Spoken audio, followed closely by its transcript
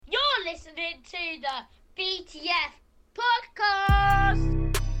listening to the BTF podcast.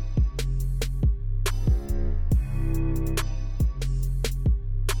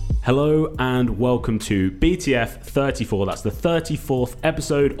 Hello and welcome to BTF 34. That's the 34th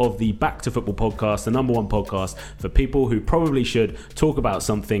episode of the Back to Football podcast, the number one podcast for people who probably should talk about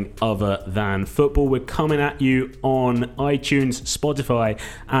something other than football. We're coming at you on iTunes, Spotify,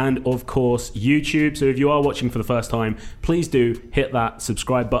 and of course YouTube. So if you are watching for the first time, please do hit that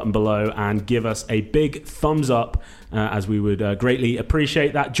subscribe button below and give us a big thumbs up, as we would greatly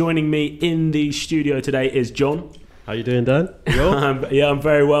appreciate that. Joining me in the studio today is John. How you doing, Dan? Yeah, I'm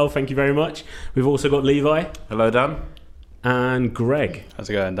very well, thank you very much. We've also got Levi. Hello, Dan. And Greg. How's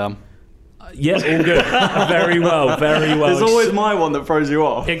it going, Dan? Yeah, all good. Very well, very well. There's always my one that throws you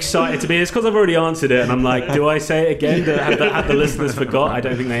off. Excited to be. It's because I've already answered it, and I'm like, do I say it again? Have the listeners forgot? I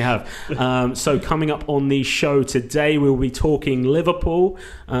don't think they have. So coming up on the show today, we'll be talking Liverpool.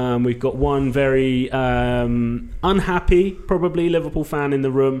 We've got one very unhappy, probably Liverpool fan in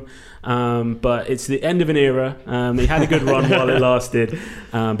the room. But it's the end of an era. He had a good run while it lasted.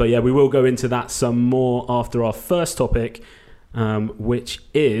 But yeah, we will go into that some more after our first topic, which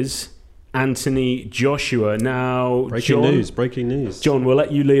is Anthony Joshua. Now, breaking news. John, we'll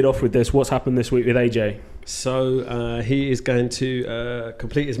let you lead off with this. What's happened this week with AJ? So he is going to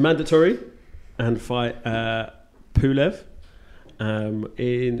complete his mandatory and fight Pulev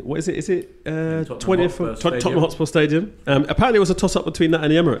in, what is it? Is it 20th Tottenham Hotspur Stadium? Apparently, it was a toss-up between that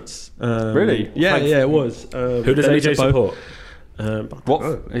and the Emirates. Really? Yeah, it was. Who does AJ support?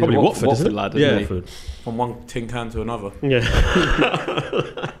 Probably Watford, isn't it? Lad, yeah. Watford. From one tin can to another.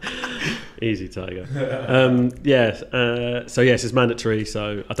 Yeah. Easy, Tiger. So yes, it's mandatory.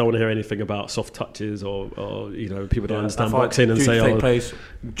 So I don't want to hear anything about soft touches or people don't understand boxing and say, take place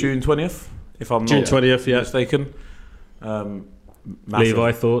June 20th, if I'm June not 20th, yeah. mistaken.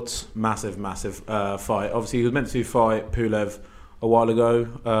 Levi, thoughts? Massive fight. Obviously, he was meant to fight Pulev a while ago.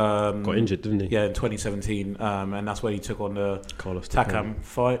 Got injured, didn't he? Yeah, in 2017, and that's when he took on the Carlos Takam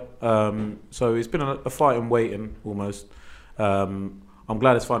fight. So it's been a fight in waiting almost. I'm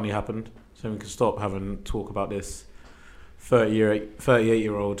glad it's finally happened, so we can stop having talk about this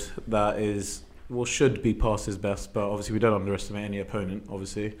 38-year-old that is, well, should be past his best, but obviously we don't underestimate any opponent,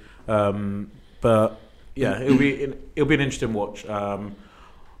 obviously. But yeah, it'll be an interesting watch. I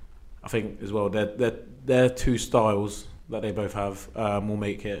think as well, their two styles that they both have will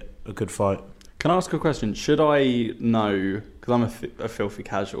make it a good fight. Can I ask a question? Should I know, because I'm a filthy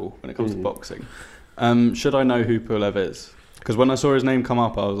casual when it comes to boxing, should I know who Pulev is? Because when I saw his name come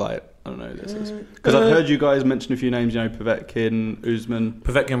up, I was like, I don't know who this is. Because I've heard you guys mention a few names, Povetkin, Usman.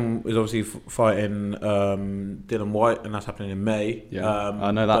 Povetkin is obviously fighting Dylan White, and that's happening in May. Yeah,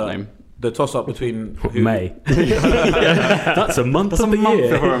 I know that name. The toss-up between May. That's a month of the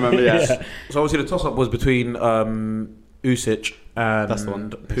year. If I remember, yes. Yeah. So obviously the toss-up was between Usyk and That's the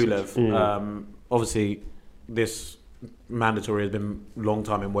one. Pulev. Obviously, this mandatory has been a long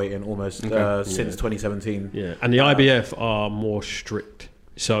time in waiting, almost since 2017. Yeah, and the IBF are more strict,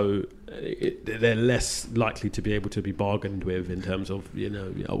 so they're less likely to be able to be bargained with in terms of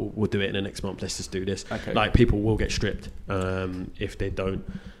we'll do it in the next month. Let's just do this. Okay. Like, people will get stripped if they don't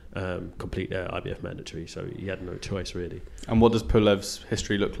complete their IBF mandatory, so he had no choice really. And what does Pulev's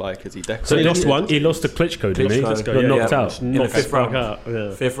history look like? Is he decorated? So he lost one. He lost to Klitschko, didn't he? Klitschko, Got knocked out. In the fifth round.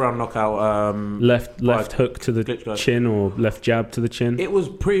 Yeah. Fifth round knockout. Left hook to the Klitschko. chin or left jab to the chin. It was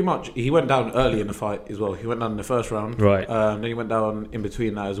pretty much, he went down early in the fight as well. He went down in the first round. Right. Then he went down in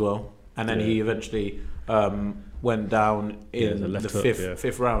between that as well. And then he eventually went down in the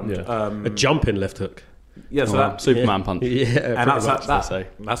fifth round. Yeah. A jumping left hook. Yeah, so that, Superman punch. Yeah, and that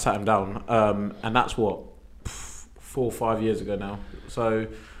that sat him down. And that's what, 4 or 5 years ago now. So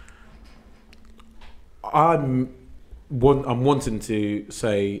I'm wanting to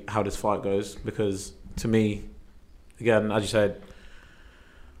say how this fight goes, because to me, again, as you said,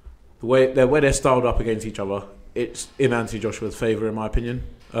 the way they're styled up against each other, it's in Anthony Joshua's favour, in my opinion.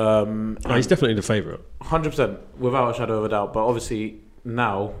 He's definitely the favourite. 100%, without a shadow of a doubt. But obviously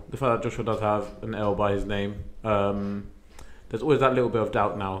now, the fact that Joshua does have an L by his name, there's always that little bit of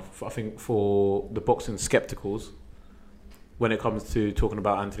doubt now, I think, for the boxing skepticals when it comes to talking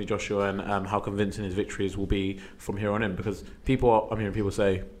about Anthony Joshua and how convincing his victories will be from here on in. Because I'm hearing people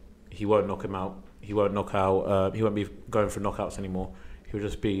say he won't knock him out, he won't knock out, he won't be going for knockouts anymore. He'll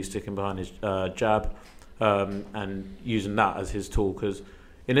just be sticking behind his jab and using that as his tool. Because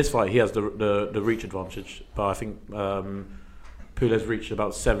in this fight, he has the reach advantage, but I think Pulev's reached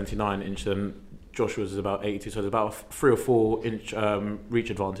about 79 inch and Joshua's is about 82, so there's about a 3 or 4 inch reach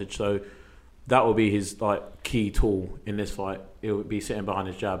advantage. So that will be his like key tool in this fight. It would be sitting behind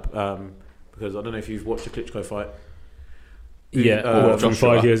his jab, because I don't know if you've watched the Klitschko fight. From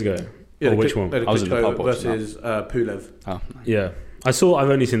 5 years ago. Or which one? I was in the pub versus Pulev. Oh, Yeah, I've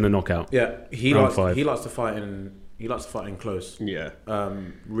only seen the knockout. Yeah, he Round likes 5. to fight in close. Yeah.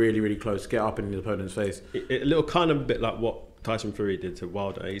 Really, really close. Get up in his opponent's face. A little kind of bit like what Tyson Fury did to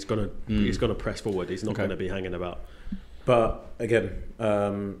Wilder. He's gonna press forward. He's not gonna be hanging about. But again,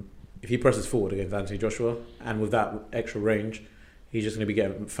 if he presses forward against Anthony Joshua, and with that extra range, he's just going to be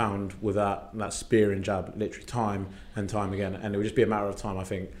getting found with that spear and jab, literally time and time again, and it would just be a matter of time, I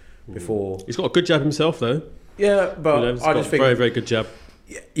think, before. He's got a good jab himself, though. Yeah, but I just think very, very good jab.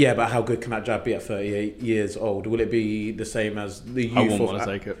 Yeah, but how good can that jab be at 38 years old? Will it be the same as the youth? I wouldn't want to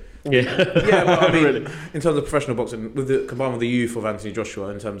take it. Yeah, yeah, but I mean, in terms of professional boxing, combined with the youth of Anthony Joshua,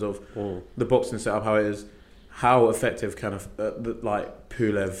 in terms of the boxing setup, how it is, how effective can like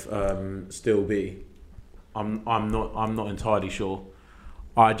Pulev still be? I'm not entirely sure.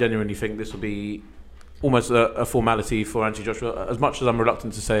 I genuinely think this will be almost a formality for Anthony Joshua, as much as I'm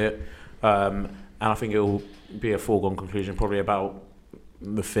reluctant to say it, and I think it will be a foregone conclusion, probably about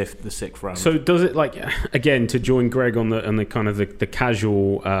the 5th, the 6th round. So does it, like, again, to join Greg on the kind of the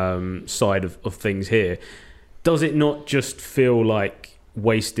casual side of things here, does it not just feel like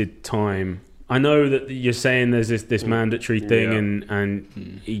wasted time? I know that you're saying there's this mandatory thing,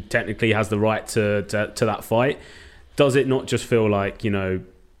 and he technically has the right to that fight. Does it not just feel like,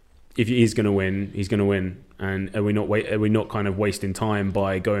 if he's going to win, he's going to win, and are we not kind of wasting time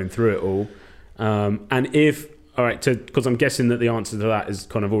by going through it all? And if because I'm guessing that the answer to that has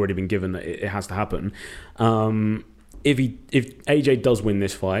kind of already been given, that it has to happen. If AJ does win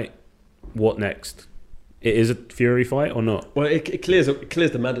this fight, what next? It is a Fury fight or not? Well, it clears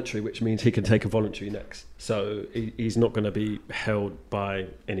the mandatory, which means he can take a voluntary next. So he's not going to be held by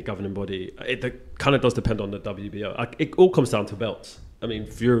any governing body. It kind of does depend on the WBO. It all comes down to belts. I mean,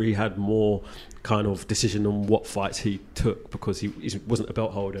 Fury had more kind of decision on what fights he took because he wasn't a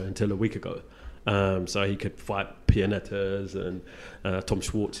belt holder until a week ago. So he could fight Pianettas and Tom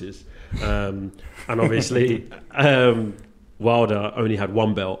Schwartz's. And obviously, Wilder only had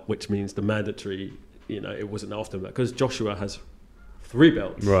one belt, which means the mandatory, it wasn't after that. Because Joshua has 3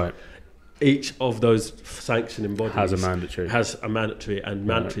 belts. Right. Each of those sanctioning bodies has a mandatory, and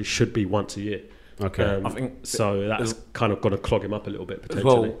mandatory should be once a year. Okay. I think so that's kind of going to clog him up a little bit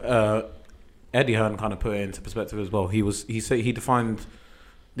potentially. Well, Eddie Hearn kind of put it into perspective as well. He defined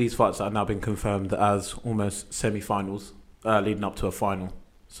these fights that have now been confirmed as almost semi-finals leading up to a final.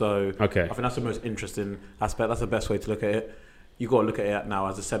 So okay. I think that's the most interesting aspect. That's the best way to look at it. You've got to look at it now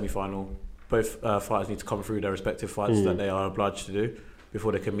as a semi-final. Both fighters need to come through their respective fights that they are obliged to do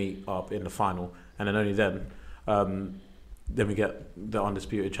before they can meet up in the final, and then only then we get the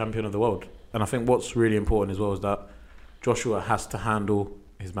undisputed champion of the world. And I think what's really important as well is that Joshua has to handle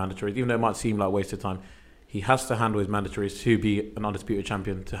his mandatories, even though it might seem like wasted time. He has to handle his mandatories to be an undisputed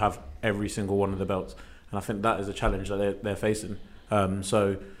champion, to have every single one of the belts. And I think that is a challenge that they're facing.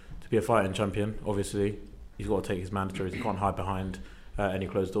 So to be a fighting champion, obviously, he's got to take his mandatories. He can't hide behind any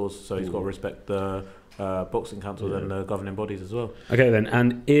closed doors. So he's got to respect the boxing council and the governing bodies as well. Okay, then.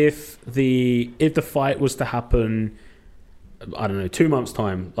 And if the fight was to happen, I don't know, 2 months'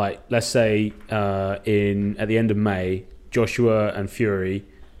 time, like let's say at the end of May, Joshua and Fury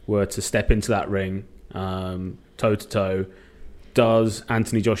were to step into that ring, toe to toe, does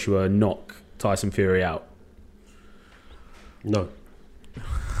Anthony Joshua knock Tyson Fury out? No.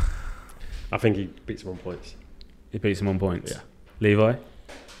 I think he beats him on points. He beats him on points. Yeah. Levi?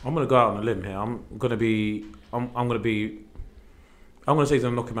 I'm going to go out on a limb here. I'm going to say he's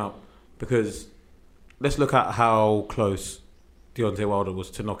going to knock him out, because let's look at how close Deontay Wilder was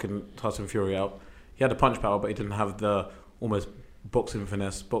to knocking Tyson Fury out. He had the punch power, but he didn't have the almost boxing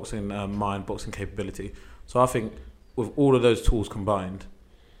finesse, boxing mind, boxing capability. So I think with all of those tools combined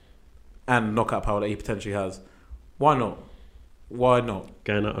and knockout power that he potentially has, why not? Why not?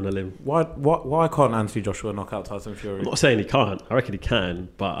 Going out on a limb. Why can't Anthony Joshua knock out Tyson Fury? I'm not saying he can't. I reckon he can,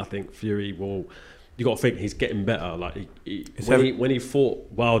 but I think Fury will. You got to think he's getting better. Like when he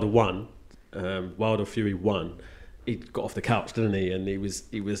fought Wilder Fury won. He got off the couch, didn't he? And he was.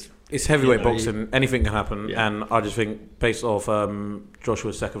 It's heavyweight boxing. Anything can happen, and I just think based off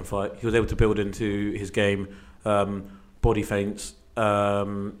Joshua's second fight, he was able to build into his game body feints.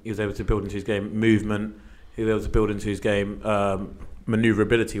 He was able to build into his game movement. He was able to build into his game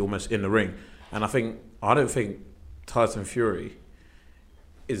maneuverability almost in the ring. And I don't think Tyson Fury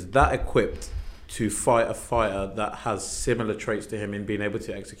is that equipped to fight a fighter that has similar traits to him in being able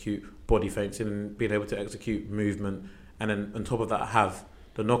to execute body feints, in being able to execute movement, and then on top of that have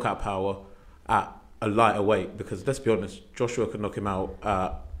the knockout power at a lighter weight, because let's be honest, Joshua could knock him out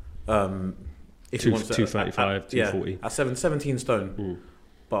at if he wants to, 235, 240. at 17 stone.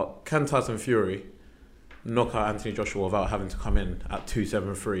 But can Tyson Fury knock out Anthony Joshua without having to come in at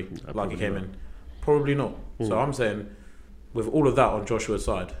 273 like he came in? Probably not. So I'm saying, with all of that on Joshua's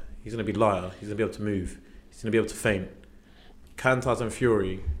side, he's going to be lighter, he's going to be able to move, he's going to be able to feint. Can Tyson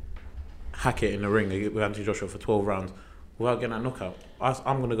Fury hack it in the ring with Anthony Joshua for 12 rounds without getting that knockout?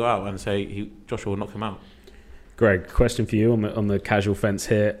 I'm going to go out and say Joshua will knock him out. Greg, question for you on the casual fence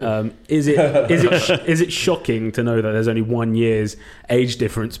here. Is it shocking to know that there's only 1 year's age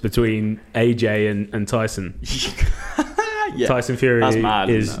difference between AJ and Tyson? Yeah, Tyson Fury that's mad,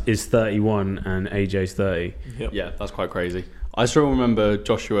 is 31 and AJ's 30. Yep. Yeah, that's quite crazy. I still remember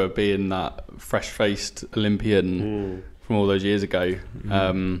Joshua being that fresh-faced Olympian from all those years ago.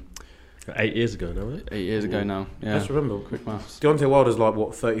 8 years ago now, right? 8 years ago now. Yeah. Let's remember, Quick maths. Deontay Wilder's like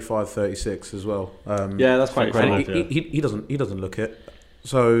what, 35, 36 as well. Yeah, that's quite and crazy. he doesn't look it.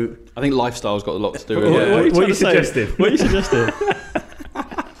 So I think lifestyle's got a lot to do with What- it. What are you suggesting? What are you suggesting?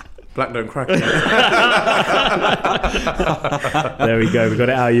 black don't crack. There we go. We got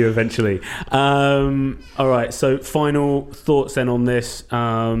it out of you eventually. All right. So final thoughts then on this.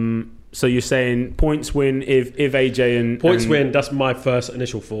 So you're saying points win if AJ and Points and, win. That's my first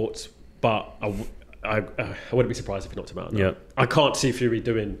initial thoughts, but I wouldn't be surprised if he knocked him out. No. Yeah. I can't see Fury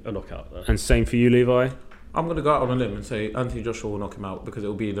doing a knockout. No. And same for you, Levi. I'm going to go out on a limb and say Anthony Joshua will knock him out, because it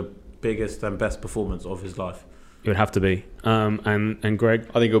will be the biggest and best performance of his life. It would have to be. And Greg.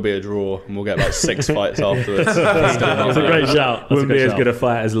 I think it'll be a draw, and we'll get about 6 fights afterwards. That's a great shout. Wouldn't be as good a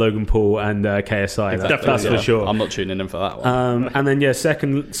fight as Logan Paul and KSI. That's for sure. I'm not tuning in for that one. And then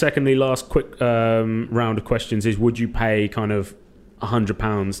secondly, last quick round of questions is: would you pay kind of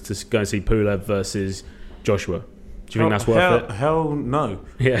 £100 to go and see Pulev versus Joshua? Do you think that's worth it? Hell no.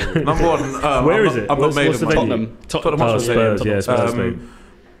 Yeah. Number one, Where is it? I'm not made What's of the money. venue? Tottenham. Tottenham Oh, Hotspur Spurs. Stadium. Yeah, Spurs. Maybe.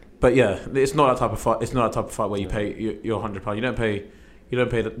 But yeah, it's not that type of fight. It's not that type of fight where you pay your £100. You don't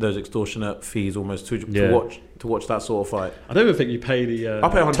pay those extortionate fees almost to watch that sort of fight. I don't even think you pay the I'll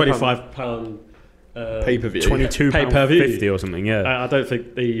pay £100. £25 Pay-per-view. £22.50 or something. Yeah. I don't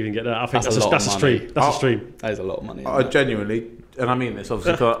think they even get that. I think That's that's a lot a of stream. money. That's a stream. That is a lot of money. I genuinely, and I mean this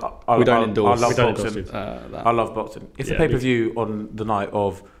obviously, 'cause We don't endorse. I love We don't boxing. endorse it. that. I love boxing. If the Yeah, pay-per-view on the night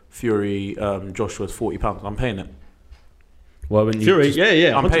of Fury Joshua's £40, I'm paying it. Why wouldn't you? Fury, just-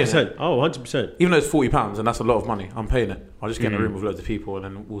 yeah, I'm paying 100%. Oh, 100%. Even though it's £40 and that's a lot of money, I'm paying it. I'll just get in a room with loads of people and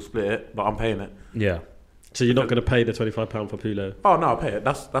then we'll split it, but I'm paying it. Yeah. So you're not going to pay the £25 for Pulo? Oh no, I'll pay it.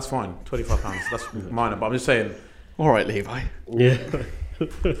 That's fine. £25. That's minor. But I'm just saying. All right, Levi. Yeah.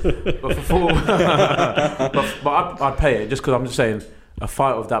 But I'd pay it just because I'm just saying a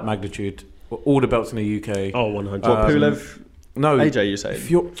fight of that magnitude, all the belts in the UK. Oh, 100. What, Pulev? No, AJ, you say?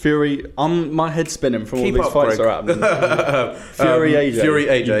 Fury. My head's spinning from all Keep these up, fights Greg. are happening. Fury, AJ. Fury, you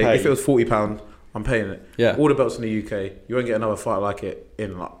AJ. pay. If it was £40, I'm paying it. Yeah. All the belts in the UK. You won't get another fight like it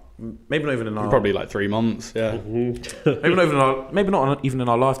in like maybe not even in our Probably like 3 months. Yeah. maybe not even in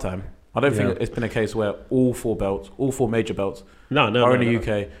our lifetime. I don't think Yeah. it's been a case where all 4 belts, all 4 major belts, No, are in the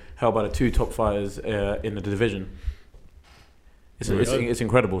UK held by the 2 top fighters in the division. It's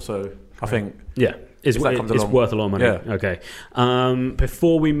incredible. So I think Yeah, it's If that comes along. worth a lot of money. Yeah. Okay.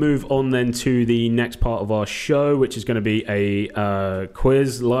 Before we move on then to the next part of our show, which is going to be a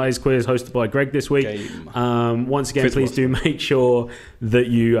lies quiz hosted by Greg this week. Game. Once again, Quiz please master. do make sure that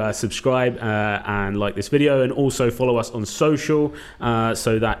you subscribe and like this video, and also follow us on social.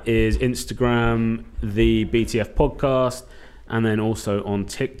 So that is Instagram, the BTF podcast, and then also on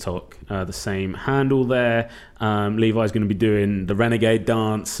TikTok, the same handle there. Levi's going to be doing the Renegade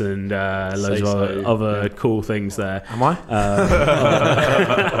dance and loads of other cool things there. am I?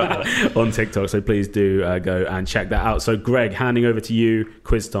 On TikTok, so please do go and check that out. So Greg, handing over to you,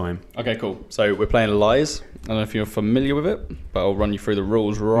 quiz time. Okay, cool. So we're playing Lies. I don't know if you're familiar with it, but I'll run you through the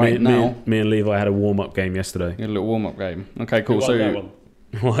rules right now. Me and Levi had a warm-up game yesterday. A little warm-up game. Okay, cool. Who won that one?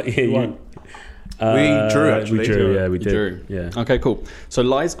 What? Yeah, Who won? We drew, actually. We drew, yeah, we You did. drew. Yeah. Okay, cool. So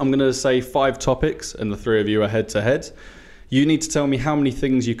Lies, I'm going to say 5 topics, and the 3 of you are head-to-head. You need to tell me how many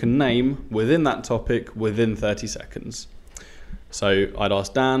things you can name within that topic within 30 seconds. So I'd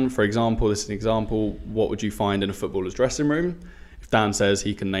ask Dan, for example, this is an example, what would you find in a footballer's dressing room? If Dan says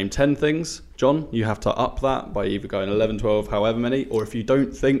he can name 10 things, John, you have to up that by either going 11, 12, however many, or if you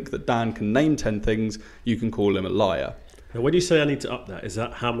don't think that Dan can name 10 things, you can call him a liar. Now, when you say I need to up that, is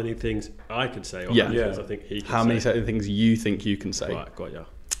that how many things I can say, or Yeah. how many Yeah. things I think he can How say? many certain things you think you can say? Right, got ya.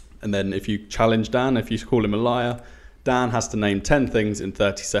 And then if you challenge Dan, if you call him a liar, Dan has to name 10 things in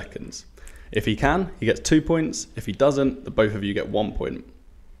 30 seconds. If he can, he gets 2 points. If he doesn't, the both of you get 1 point.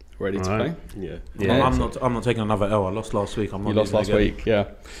 ready to Alright. play? Yeah. I'm not taking another L. I lost last week. I'm not You lost last losing again. week, yeah.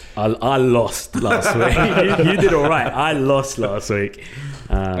 I lost last week. you did all right. I lost last week.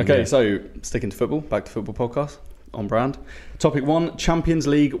 Okay, yeah. so sticking to football, back to football podcast, on brand. Topic 1, Champions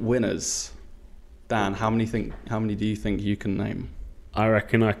League winners. Dan, how many do you think you can name? I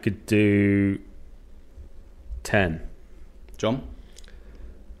reckon I could do 10. John?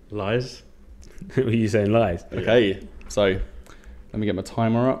 Lies. Were you saying lies? Okay, so let me get my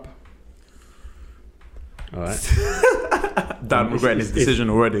timer up. All right. Dan regretting his decision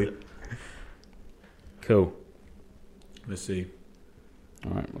already. Cool. Let's see.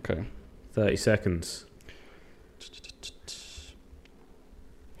 All right, okay. 30 seconds.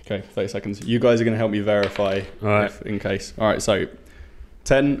 Okay, 30 seconds. You guys are going to help me verify All right. in case. All right, so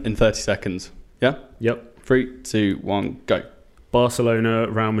 10 in 30 seconds. Yeah? Yep. 3, 2, 1, go. Barcelona,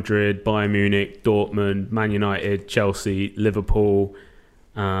 Real Madrid, Bayern Munich, Dortmund, Man United, Chelsea, Liverpool,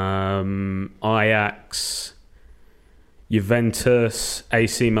 Ajax, Juventus,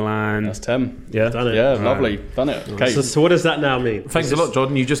 AC Milan. That's 10. Yeah. Done it. Yeah, All lovely. Done it. Okay. So what does that now mean? Thanks a lot,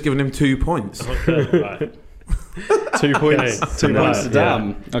 Jordan. You've just given him 2 points. Okay, right. 2 points. Okay. 2 points to Yeah.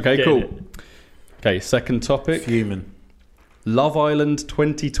 Dan. Okay, Getting cool. it. Okay, second topic. Fuming. Love Island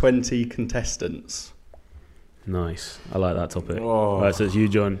 2020 contestants. Nice. I like that topic. Oh. All right, so it's you,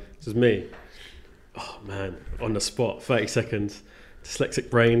 John. This is me. Oh man, on the spot, 30 seconds. Dyslexic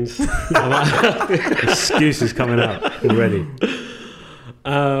brains. Excuses coming out already.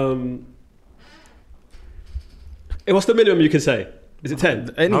 What's the minimum you can say? Is it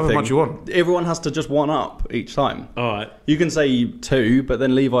 10? Anything. However much you want. Everyone has to just one up each time. All right, You can say 2, but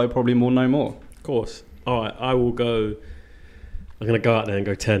then Levi probably will know more. of course. All right, I will go. I'm going to go out there and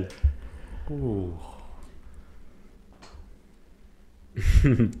go 10. Ooh.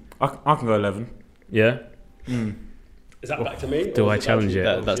 I can go 11. Yeah? Is that back to me? Do or I is it challenge back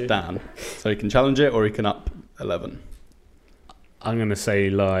to it? you? That's Dan. So he can challenge it or he can up 11. I'm going to say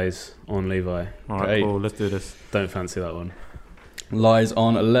lies on Levi. All right, Okay. cool. Let's do this. Don't fancy that one. Lies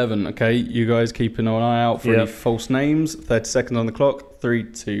on 11. Okay, you guys keeping an eye out for Yep. any false names. 30 seconds on the clock. 3,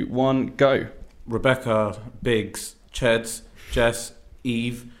 2, 1, go. Rebecca, Biggs, Cheds, Jess,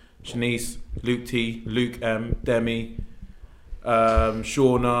 Eve, Shanice, Luke T, Luke M, Demi,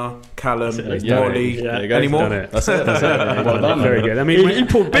 Shauna, Callum, That's it, yeah. Molly. Yeah. There you go. Any more? Done it. That's it. That's it. Well done. Very good. I mean, He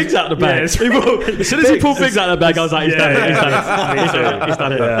pulled Biggs out of the bag. Yeah, As soon as he pulled Biggs out of the bag, I was like, he's done it. He's done it. Me too. He's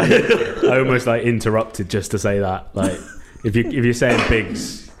done it. I almost like interrupted just to say that. Like, if you're saying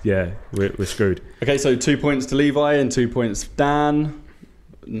Biggs, yeah, we're screwed. Okay, so 2 points to Levi and 2 points Dan.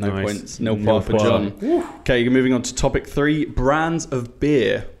 No Nice. points. Nil Nil par for par. John. Okay, moving on to topic 3. Brands of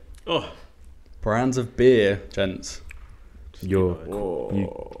beer. Oh, Brands of beer, gents. You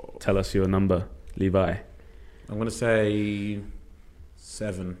tell us your number, Levi. I'm going to say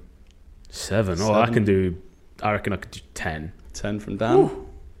 7. 7. Oh, 7. I reckon I could do 10. 10 from Dan.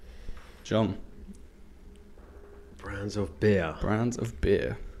 John. brands of beer. Brands of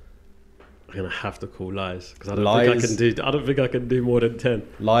beer. I'm gonna have to call lies because I don't think I can do more than 10.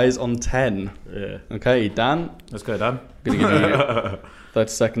 Lies on 10. Yeah. Okay, Dan. Let's go, Dan. Gonna give you 30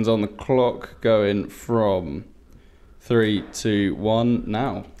 seconds on the clock, going from 3, 2, 1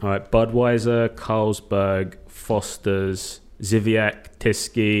 now. All right, Budweiser, Carlsberg, Foster's, Ziviak,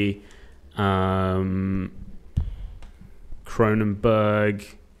 Tysky, Kronenberg.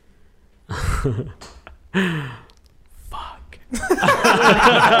 Fuck.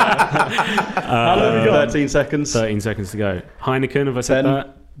 How long have you got? 13 seconds. 13 seconds to go. Heineken, have I said 10.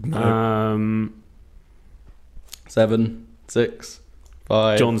 that? No. 7, 6,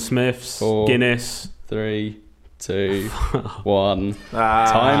 5, John Smith's, 4, Guinness. 3, 2, 1. Time's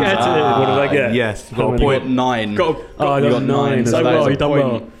up. What did I get? Yes, you How got a many? You got point. 9. I You got got 9. 9. So Done that is well, a you done point.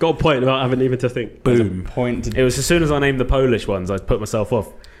 well. Got a point without having even to think. Boom. Point to It was as soon as I named the Polish ones, I put myself off.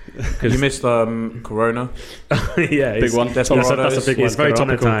 You missed Corona. Yeah, big one. That's a big one. It's Very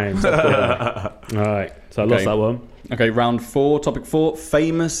Corona topical. time. All right, so I lost Okay. that one. Okay, round 4, topic 4,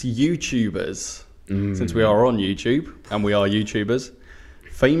 famous YouTubers. Since we are on YouTube, and we are YouTubers,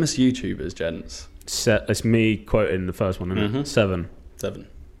 famous YouTubers, gents. It's me quoting the first one, isn't it? 7. 7.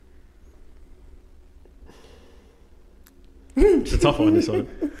 It's a tough one, this one.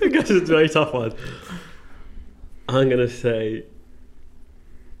 It's a very tough one. I'm going to say...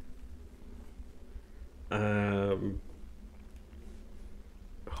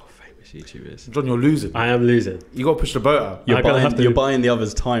 famous YouTubers. John, you're losing. I am losing. You got to push the boat out. You're I'm gonna buying, have to- you're buying the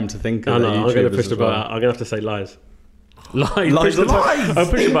others time to think of No, their I'm YouTubers going to push as the boat well. out. I'm going to have to say lies. Lies. I'm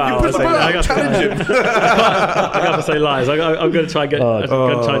pushing about. I got to say lies. I'm going to try and get.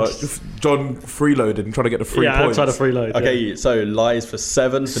 John freeloaded, trying to get the free Yeah, points. I'm trying to freeload. Okay, so lies for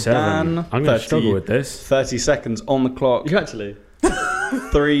 7 for Dan. I'm going to struggle with this. 30 seconds on the clock. You actually.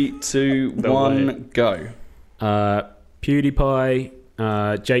 3, 2, No 1, way. go.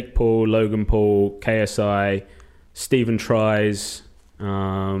 PewDiePie, Jake Paul, Logan Paul, KSI, Stephen Tries.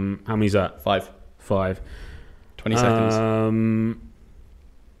 How many is that? 5. 5. 20 seconds.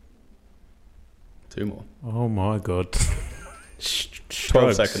 2 more. Oh my god.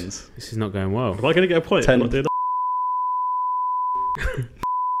 12 seconds. This is not going well. Am I going to get a point? 10. I'm not doing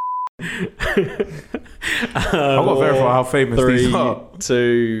I've got to verify how famous 3, these are.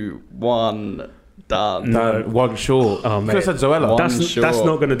 2, 1, done. No. One short. Oh, You mate. could have said Zoella. That's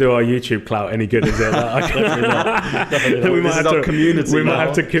not going to do our YouTube clout any good, is it? Definitely not. we This is our community We might now.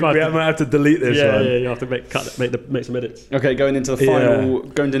 have to. We might have to delete this Yeah, one. you have to make some edits. Okay, going into the final.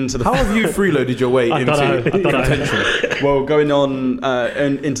 Going into the How have you freeloaded your way I into don't know. contention? well, going on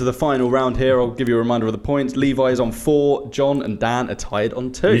into the final round here. I'll give you a reminder of the points. Levi is on 4. John and Dan are tied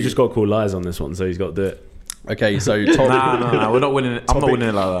on 2. You just got to call lies on this one, so he's got to do it. Okay, so topic, Nah, we're not winning it. I'm not winning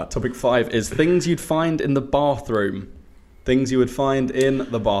it like that. topic 5 is things you'd find in the bathroom. Things you would find in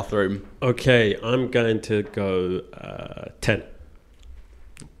the bathroom. Okay, I'm going to go 10.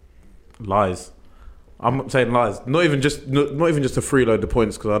 Lies. I'm saying lies. Not even just to freeload the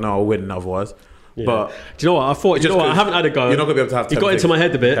points because I know I'll win otherwise. Yeah. But Do you know what? I thought, Just I 'cause haven't had a go. you're not gonna be able to have He 10 got into things. my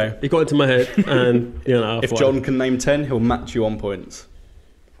head a bit. Okay. He got into my head, and I If thought- John can name 10, he'll match you on points.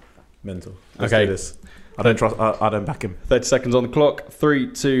 mental. Let's Okay. do this. I don't trust. I don't back him. 30 seconds on the clock.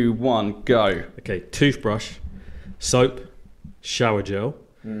 3, 2, 1, go. Okay, toothbrush, soap, shower gel,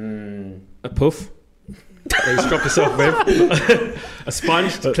 a puff that you strap yourself with, a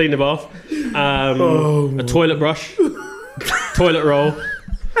sponge to clean the bath, a toilet brush, toilet roll.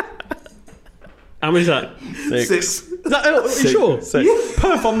 How many is that? 6. Is that are you sure? 6.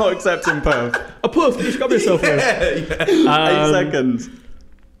 Perf, I'm not accepting perf. A puff that you scrub yourself with. 8 seconds.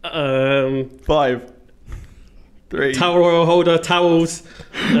 5, 3, Towel roll holder, towels,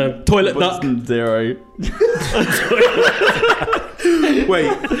 toilet duck. 0. Wait,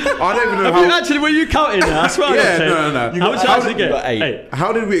 I don't even know Have you actually, were you counting now? I swear I got Yeah, 10. no. How much did I actually get? you got 8.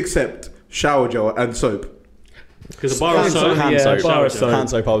 How did we accept shower gel and soap? Because a bar of Hand soap. soap, Hand yeah, soap. bar of soap. Hand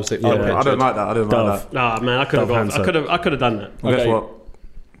soap, I was sick. Yeah. I don't like that. I don't like Dove. that. Nah, man, I could have Dove gone. hand I could have done that. Well, guess Okay. what?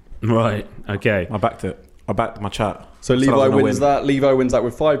 Right. Okay. I backed it. I backed my chat. So Said I was Levi gonna wins win. that. Levi wins that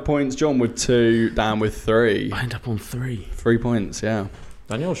with 5 points. John with 2. Dan with 3. I end up on 3. 3 points, yeah.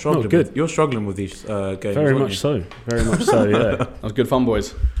 Dan, you're struggling. good. You're struggling with these games. Very aren't much you? so. Very much so. Yeah. That was good fun,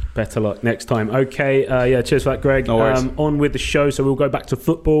 boys. Better luck next time. Okay, yeah, cheers for that, Greg. No worries. On with the show. So we'll go back to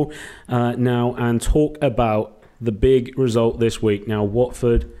football now and talk about the big result this week. Now,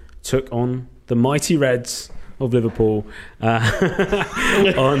 Watford took on the mighty Reds of Liverpool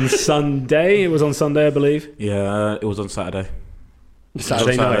on Sunday. It was on Sunday, I believe. Yeah, it was on Saturday.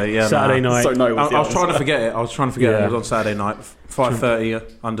 Saturday Saturday, night. yeah, Saturday nah. night. So no, I was trying to forget it. Yeah. It was on Saturday night, 5:30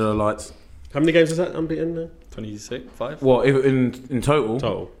 under the lights. How many games was that unbeaten now? 26, 5? Well, in total,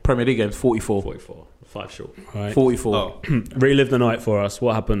 Total Premier League games 44. 44. 5 short. Right. 44. Oh. Relive the night for us.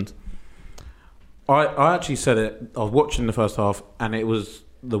 What happened? I actually said it. I was watching the first half, and it was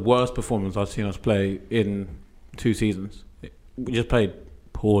the worst performance I've seen us play in 2 seasons. We just played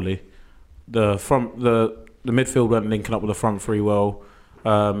poorly. The midfield weren't linking up with the front three well.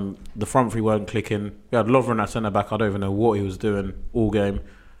 The front three weren't clicking. We had Lovren at centre back. I don't even know what he was doing all game.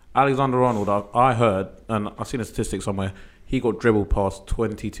 Alexander Arnold, I heard, and I've seen a statistic somewhere, he got dribbled past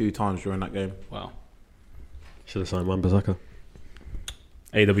 22 times during that game. Wow. Should have signed Wan-Bissaka.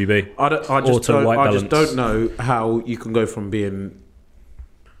 AWB. I just Auto white don't balance. know how you can go from being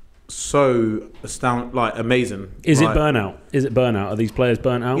so amazing. Is it like, burnout? Is it burnout? Are these players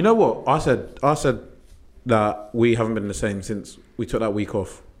burnt out? You know what? I said that we haven't been the same since we took that week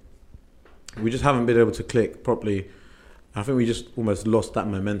off. We just haven't been able to click properly. I think we just almost lost that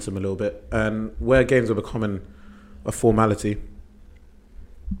momentum a little bit. And where games are becoming a formality,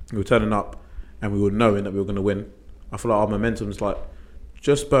 we were turning up and we were knowing that we were going to win. I feel like our momentum's like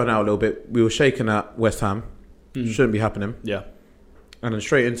just burnt out a little bit. We were shaking at West Ham. Shouldn't be happening. Yeah. And then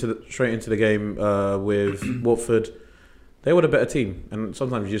straight into the game with Watford. They were the better team, and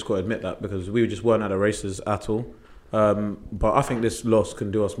sometimes you just got to admit that because we just weren't at the races at all. But I think this loss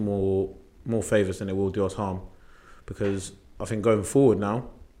can do us more favours than it will do us harm, because I think going forward now,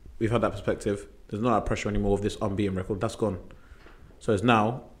 we've had that perspective. There's not that pressure anymore of this unbeaten record. That's gone. So it's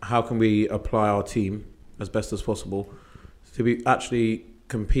now, how can we apply our team as best as possible to be actually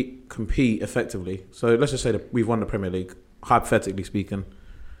compete effectively. So let's just say that we've won the Premier League, hypothetically speaking.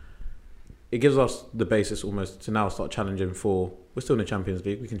 It gives us the basis almost to now start challenging for. We're still in the Champions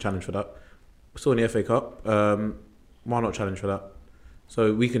League. We can challenge for that. We're still in the FA Cup. Why not challenge for that?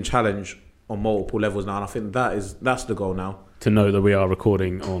 So we can challenge on multiple levels now, and I think that's the goal now. To know that we are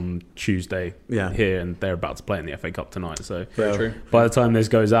recording on Tuesday Yeah. here, and they're about to play in the FA Cup tonight. So Yeah. True. by the time this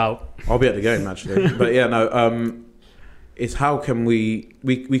goes out, I'll be at the game actually. But yeah, no. It's how can we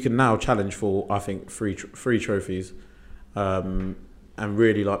can now challenge for, I think, three trophies, and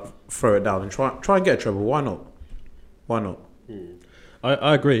really like throw it down and try and get a treble. Why not?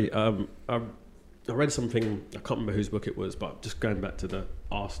 I agree. I read something, I can't remember whose book it was, but just going back to the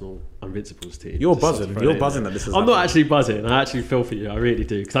Arsenal Invincibles team. You're Just buzzing. throw it You're in buzzing there. that this is. I'm not actually buzzing. I actually feel for you. I really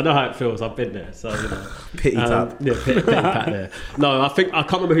do, because I know how it feels. I've been there. So, you know. Pity tap. Yeah, pity tap there. No, I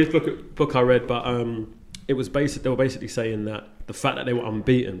can't remember whose book I read, but it was they were basically saying that the fact that they were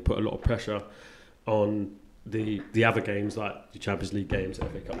unbeaten put a lot of pressure on the other games, like the Champions League games,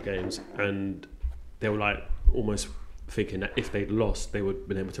 FA Cup games, and they were like almost thinking that if they'd lost, they would have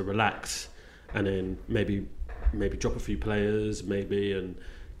been able to relax and then maybe drop a few players, and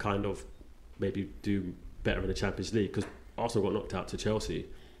kind of maybe do better in the Champions League, because Arsenal got knocked out to Chelsea,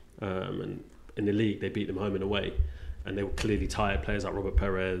 and in the league they beat them home and away, and they were clearly tired. Players like Robert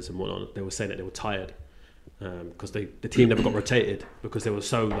Perez and whatnot, they were saying that they were tired because the team never got rotated, because they were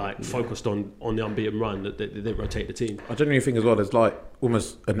so focused on the unbeaten run that they didn't rotate the team. I genuinely think as well, there's like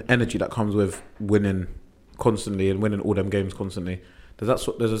almost an energy that comes with winning constantly and winning all them games constantly. There's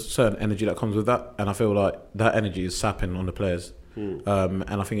a certain energy that comes with that, and I feel like that energy is sapping on the players. And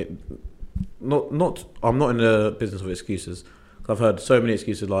I think I'm not in the business of excuses. I've heard so many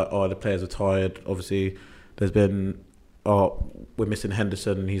excuses like, the players are tired. Obviously, there's been, we're missing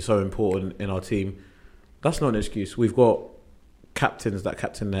Henderson. He's so important in our team. That's not an excuse. We've got captains that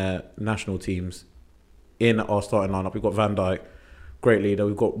captain their national teams in our starting lineup. We've got Van Dijk, great leader.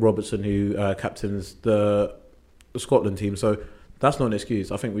 We've got Robertson, who captains the Scotland team. So that's not an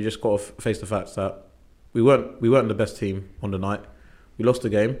excuse. I think we just got to face the facts that we weren't the best team on the night. We lost the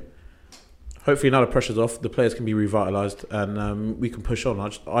game. Hopefully now the pressure's off. The players can be revitalised, and we can push on.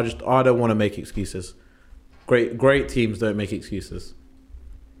 I don't want to make excuses. Great teams don't make excuses.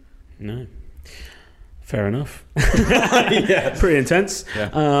 no. Fair enough. Yeah. Pretty intense.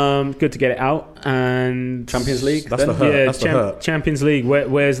 Yeah. Good to get it out. And Champions League. That's the hurt. That's the hurt. Champions League.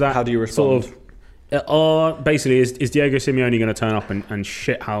 Where's that? How do you respond? Sort of, basically, is Diego Simeone going to turn up and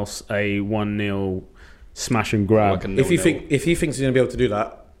shithouse a 1-0 smash and grab? Like a If he 0-0. thinks he's going to be able to do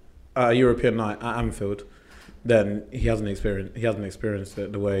that at a European night at Anfield, then he hasn't experienced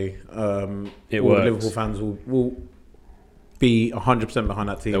it the way It all works. the Liverpool fans will be 100% behind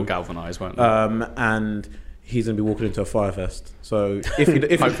that team. They'll galvanise, won't they? And he's going to be walking into a fire fest. So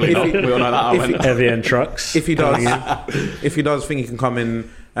if Hopefully not. We all know that happened. Evian trucks. if he does think he can come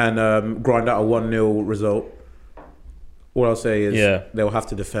in and grind out a 1-0 result, all I'll say is they'll have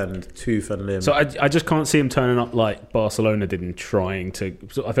to defend tooth and limb. So I just can't see him turning up like Barcelona did in trying to.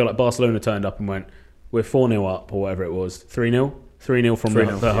 So I feel like Barcelona turned up and went, we're 4-0 up or whatever it was, 3-0 from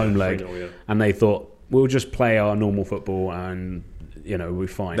the home leg, 3-0, yeah. and they thought we'll just play our normal football and we're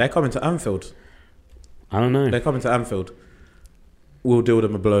fine. They're coming to Anfield. I don't know. They're coming to Anfield. We'll deal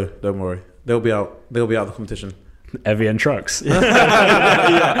them a blow. Don't worry. They'll be out of the competition. Evian trucks. So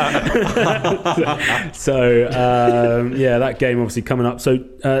that game obviously coming up. So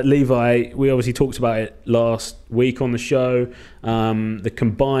Levi, we obviously talked about it last week on the show. The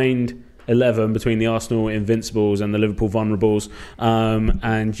combined 11 between the Arsenal Invincibles and the Liverpool Vulnerables,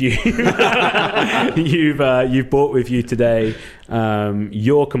 and you've brought with you today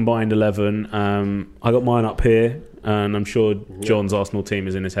your combined 11. I got mine up here, and I'm sure John's Arsenal team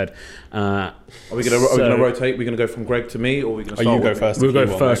is in his head. Are we going to rotate? We're going to go from Greg to me, or are we going to start? You go first. We'll go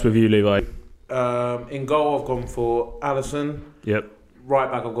first with you, Levi. In goal, I've gone for Alisson. Yep.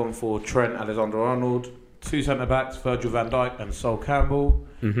 Right back, I've gone for Trent Alexander-Arnold. Two centre backs, Virgil van Dijk and Sol Campbell.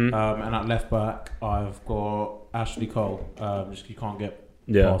 Mm-hmm. And at left back, I've got Ashley Cole. Just you can't get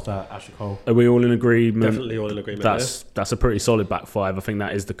past that, Ashley Cole. Are we all in agreement? Definitely all in agreement. That's a pretty solid back five. I think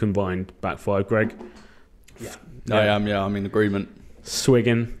that is the combined back five. Greg? Yeah. I am, I'm in agreement.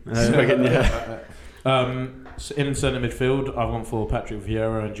 Swigging. So in centre midfield, I've gone for Patrick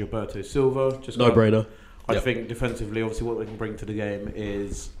Vieira and Gilberto Silva. Just No-brainer. I think defensively, obviously, what they can bring to the game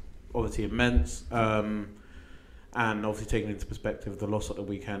is obviously immense. And obviously taking into perspective the loss at the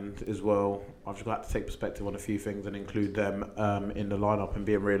weekend as well, I've just got to take perspective on a few things and include them in the lineup and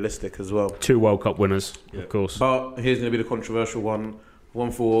being realistic as well. 2 World Cup winners, of course. But here's going to be the controversial one.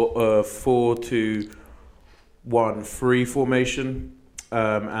 One for 4-2-1-3 formation.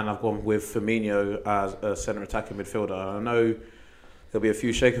 and I've gone with Firmino as a centre attacking midfielder. I know there'll be a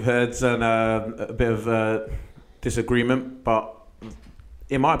few shake of heads and a bit of disagreement, but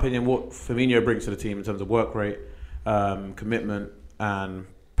in my opinion, what Firmino brings to the team in terms of work rate, commitment and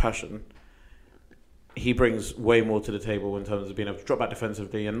passion, he brings way more to the table in terms of being able to drop back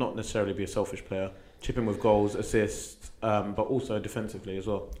defensively and not necessarily be a selfish player, chip in with goals, assists, but also defensively as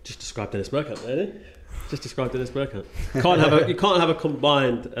well. Just described Dennis Bergkamp, didn't he? Just described Dennis Bergkamp. You can't have a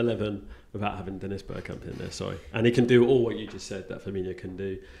combined 11 without having Dennis Bergkamp in there. Sorry, and he can do all what you just said that Firmino can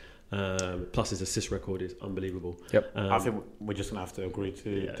do. Plus his assist record is unbelievable. Yep. I think we're just going to have to agree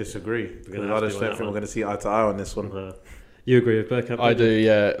to disagree. We're I just don't think we're going to see eye to eye on this one. You agree with Bergkamp? I do,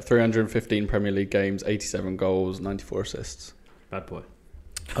 yeah. 315 Premier League games, 87 goals, 94 assists. Bad boy.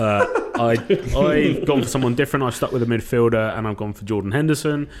 I've gone for someone different. I've stuck with a midfielder and I've gone for Jordan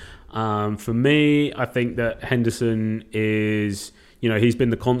Henderson. For me, I think that Henderson is, he's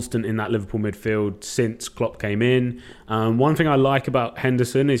been the constant in that Liverpool midfield since Klopp came in. One thing I like about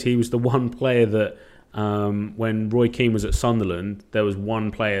Henderson is he was the one player that when Roy Keane was at Sunderland, there was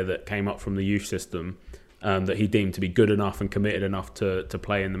one player that came up from the youth system that he deemed to be good enough and committed enough to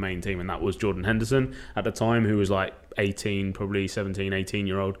play in the main team, and that was Jordan Henderson at the time, who was like 18, probably 17,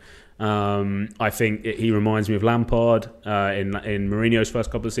 18-year-old. I think he reminds me of Lampard in Mourinho's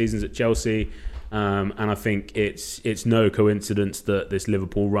first couple of seasons at Chelsea, and I think it's no coincidence that this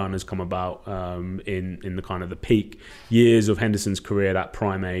Liverpool run has come about in the kind of the peak years of Henderson's career, that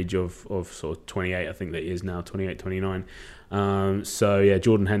prime age of sort of 28, I think that he is now, 28, 29. So yeah,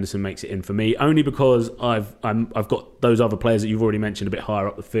 Jordan Henderson makes it in for me, only because I've got those other players that you've already mentioned a bit higher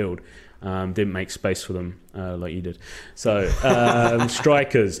up the field. Didn't make space for them like you did. So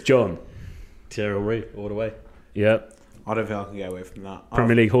strikers, John. Thierry Henry all the way. Yep. I don't think I can get away from that.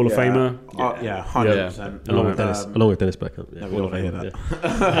 Premier League Hall of Famer. 100%. Along with Dennis Bergkamp. Yeah, we want to hear that.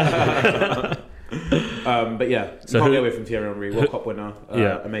 But yeah, So can't who- get away from Thierry Henry, World Cup winner,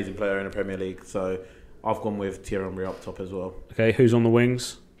 amazing player in the Premier League. So I've gone with Thierry Henry up top as well. Okay, who's on the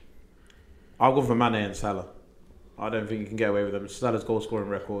wings? I've gone for Mane and Salah. I don't think you can get away with them. Salah's goal scoring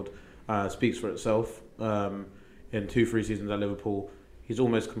record speaks for itself. In 2-3 seasons at Liverpool, he's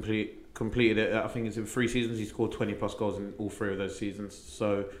almost completed it. I think it's in 3 seasons. He scored 20 plus goals in all 3 of those seasons.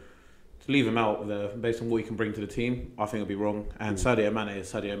 So to leave him out there, based on what he can bring to the team, I think it'd be wrong. And Sadio Mane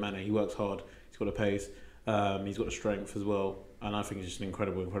is Sadio Mane. He works hard. He's got the pace. He's got the strength as well. And I think he's just an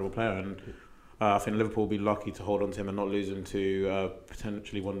incredible player. And I think Liverpool will be lucky to hold on to him and not lose him to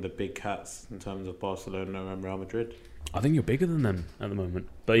potentially one of the big cats in terms of Barcelona and Real Madrid. I think you're bigger than them at the moment.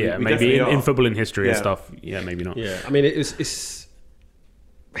 But yeah, We maybe definitely in are. football and history and Yeah. stuff. Yeah, maybe not. Yeah, I mean, it's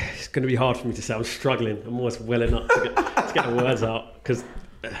going to be hard for me to say. I'm struggling. I'm almost welling up to get the words out, because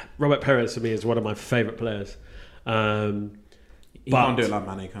Robert Perez for me is one of my favourite players. He can't do it like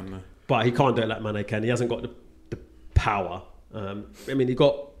Mane can, though. But he can't do it like Mane can. He hasn't got the power. I mean, he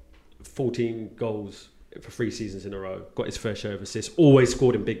got 14 goals for 3 seasons in a row. Got his fair share of assists. Always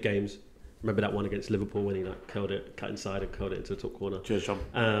scored in big games. Remember that one against Liverpool when he curled it, cut inside and curled it into the top corner. Cheers, John.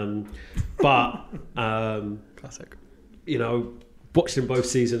 Classic. Watched them both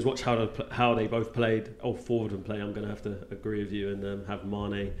seasons. Watch how they both played. Forward and play. I'm going to have to agree with you and have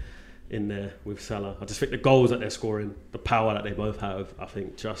Mane in there with Salah. I just think the goals that they're scoring, the power that they both have, I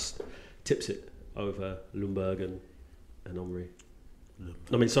think just tips it over Ljungberg and Henry.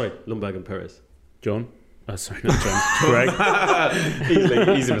 Ljungberg and Perez. John? Oh, sorry, not John. Greg?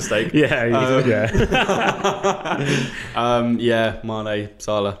 Easy mistake. Yeah. Yeah, Mane,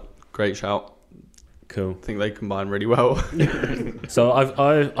 Salah, great shout. Cool. I think they combine really well. So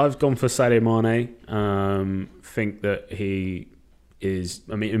I've gone for Sadio Mane. Think that he is.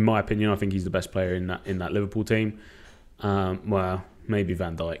 I mean, in my opinion, I think he's the best player in that Liverpool team. Well, maybe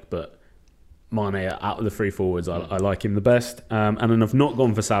Van Dijk, but Mane out of the 3 forwards, I like him the best. And then I've not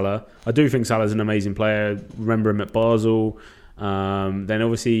gone for Salah. I do think Salah's an amazing player. Remember him at Basel. Then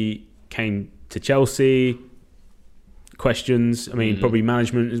obviously came to Chelsea. Questions. I mean, probably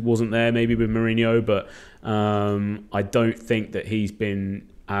management wasn't there, maybe with Mourinho, but I don't think that he's been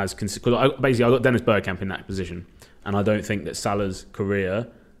as consistent. Basically, I got Dennis Bergkamp in that position, and I don't think that Salah's career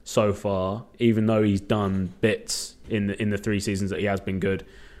so far, even though he's done bits in the 3 seasons that he has been good,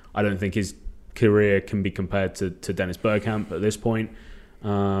 I don't think his career can be compared to Dennis Bergkamp at this point.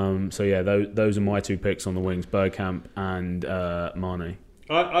 So yeah, those are my 2 picks on the wings: Bergkamp and Mane.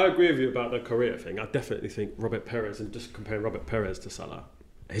 I agree with you about the career thing. I definitely think Robert Perez, and just comparing Robert Perez to Salah,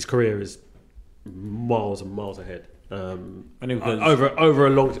 his career is miles and miles ahead. Over a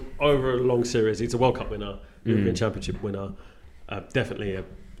long series, he's a World Cup winner, European Championship winner, definitely a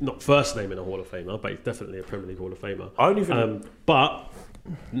not first name in a Hall of Famer, but he's definitely a Premier League Hall of Famer. I don't even. But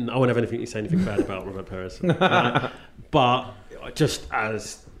I won't have anything to say anything bad about Robert Perez. But just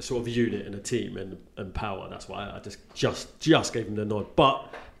as sort of unit in a team and power, that's why I just gave him the nod.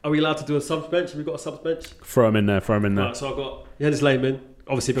 But are we allowed to do a subs bench? Have we got a subs bench? Throw him in there. Right, so I've got Jens Lehmann,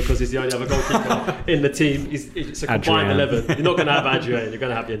 obviously because he's the only other goalkeeper in the team. It's a combined 11. You're not going to have Adrian, you're going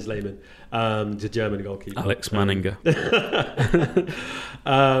to have Jens Lehmann, the German goalkeeper. Alex Manninger.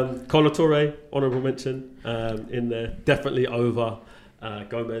 Colo Touré, honourable mention, in there. Definitely over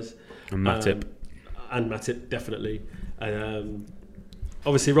Gomez. And Matip. And Matip, definitely.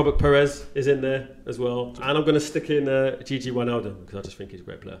 Obviously, Robert Perez is in there as well. And I'm going to stick in Gigi Wijnaldum because I just think he's a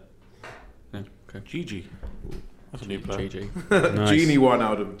great player. Yeah, okay. Gigi. That's a new player. GG. Nice. Genie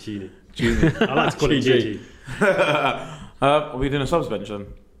Wijnaldum. Genie. I like to call him Gigi. Are we doing a subs bench then?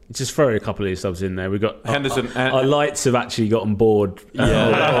 Just throw a couple of these subs in there. We've got Henderson. Our lights have actually got on board.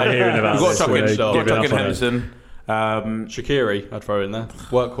 Hearing about We've got this. Chuck in Henderson. Shaqiri, I'd throw in there.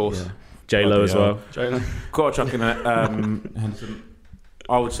 Workhorse. Yeah. J-Lo as well. J-Lo. Got to chuck in Henderson.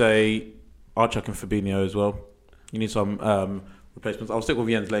 I would say I'll chuck in Fabinho as well. You need some replacements. I'll stick with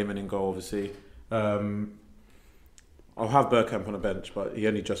Jens Lehmann in goal, obviously. I'll have Bergkamp on a bench, but he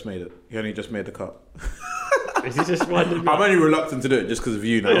only just made it. He only just made the cut. Is he just winding I'm only reluctant to do it just because of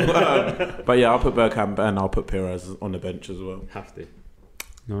you now. But yeah, I'll put Bergkamp and I'll put Perez on the bench as well. Have to.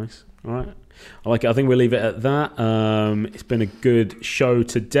 Nice. All right. I like it. I think we'll leave it at that. It's been a good show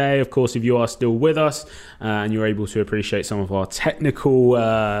today. Of course, if you are still with us and you're able to appreciate some of our technical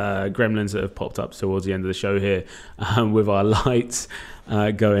gremlins that have popped up towards the end of the show here with our lights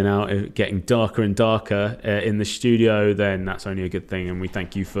going out, getting darker and darker in the studio, then that's only a good thing. And we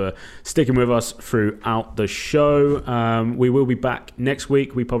thank you for sticking with us throughout the show. We will be back next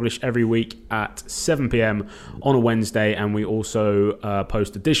week. We publish every week at 7 p.m. on a Wednesday, and we also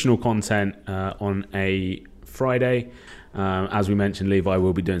post additional content on a Friday. As we mentioned, Levi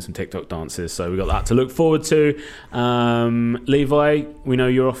will be doing some TikTok dances, so we've got that to look forward to. Levi, we know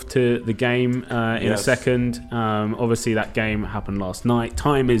you're off to the game in a second. Obviously, that game happened last night.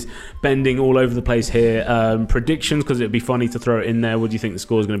 Time is bending all over the place here. Predictions, because it'd be funny to throw it in there. What do you think the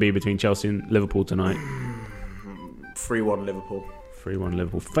score is going to be between Chelsea and Liverpool tonight? 3-1 Liverpool. 3-1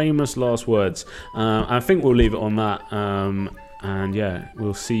 Liverpool. Famous last words. I think we'll leave it on that. And yeah,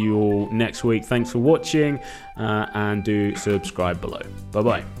 we'll see you all next week. Thanks for watching and do subscribe below.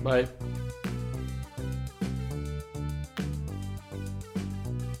 Bye-bye. Bye.